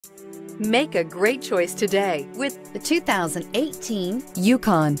Make a great choice today with the 2018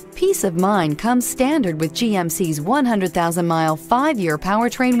 Yukon. Peace of mind comes standard with GMC's 100,000-mile, 5-year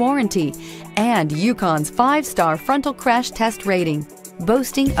powertrain warranty and Yukon's 5-star frontal crash test rating.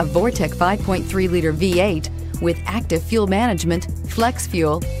 Boasting a Vortec 5.3-liter V8 with active fuel management, flex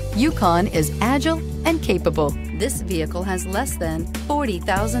fuel, Yukon is agile and capable. This vehicle has less than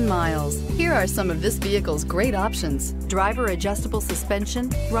 40,000 miles. Here are some of this vehicle's great options: driver adjustable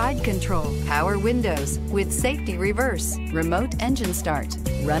suspension, ride control, power windows with safety reverse, remote engine start,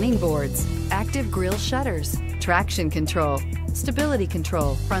 running boards, active grille shutters, traction control, stability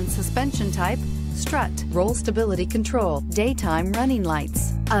control, front suspension type, strut, roll stability control, daytime running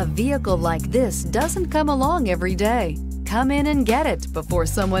lights. A vehicle like this doesn't come along every day. Come in and get it before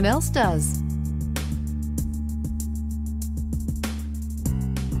someone else does.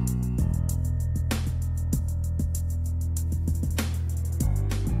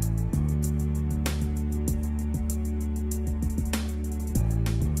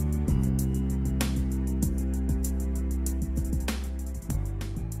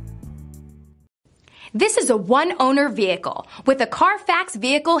 This is a one-owner vehicle with a Carfax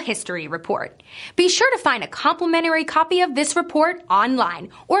Vehicle History Report. Be sure to find a complimentary copy of this report online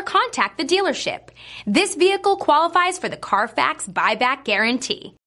or contact the dealership. This vehicle qualifies for the Carfax Buyback Guarantee.